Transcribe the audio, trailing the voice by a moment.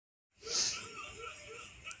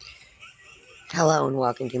Hello and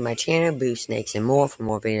welcome to my channel, Boo Snakes and More. For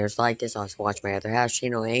more videos like this, also watch my other house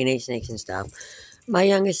channel, A&A Snakes and Stuff. My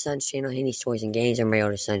youngest son's channel, Henny's Toys and Games, and my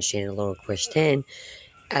oldest son's channel, Little Chris 10.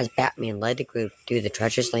 As Batman led the group through the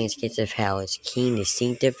treacherous landscapes of hell, his keen,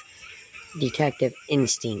 distinctive detective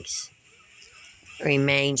instincts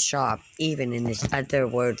remained sharp even in this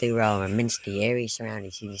otherworldly realm. Amidst the eerie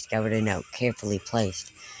surroundings, he discovered a note carefully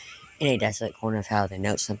placed in a desolate corner of hell. The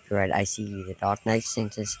note simply read, "I see you, the dark night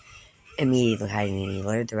senses." Immediately hiding, and he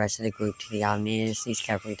alerted the rest of the group to the ominous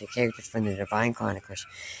discovery. The characters from the Divine Chronicles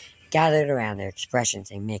gathered around, their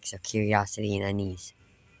expressions a mix of curiosity and unease.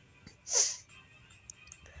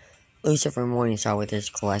 Lucifer Morningstar, with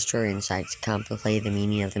his celestial insights, contemplated the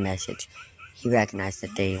meaning of the message. He recognized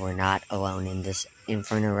that they were not alone in this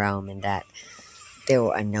infernal realm, and that there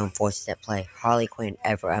were unknown forces at play. Harley Quinn,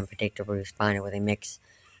 ever unpredictable, responded with a mix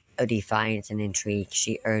of defiance and intrigue.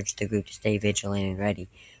 She urged the group to stay vigilant and ready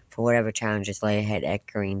for whatever challenges lay ahead,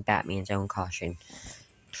 echoing Batman's own caution.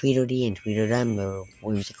 Tweedledee and Tweedledum, the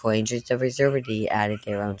whimsical agents of absurdity, added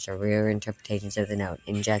their own surreal interpretations of the note,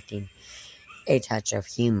 injecting a touch of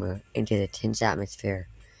humor into the tense atmosphere.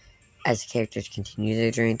 As the characters continued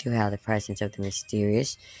their journey through hell, the presence of the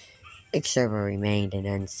mysterious observer remained an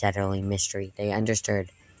unsettling mystery. They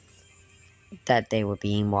understood that they were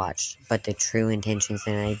being watched, but the true intentions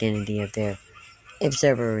and identity of their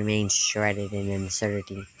observer remained shrouded in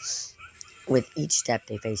uncertainty. With each step,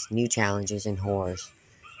 they faced new challenges and horrors,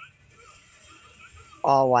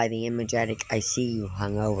 all while the energetic "I see you"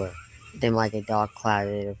 hung over them like a dark cloud.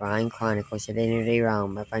 The Divine Chronicles had entered a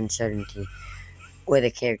realm of uncertainty, where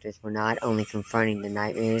the characters were not only confronting the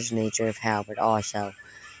nightmarish nature of hell, but also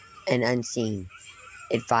an unseen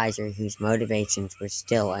advisor whose motivations were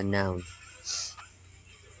still unknown.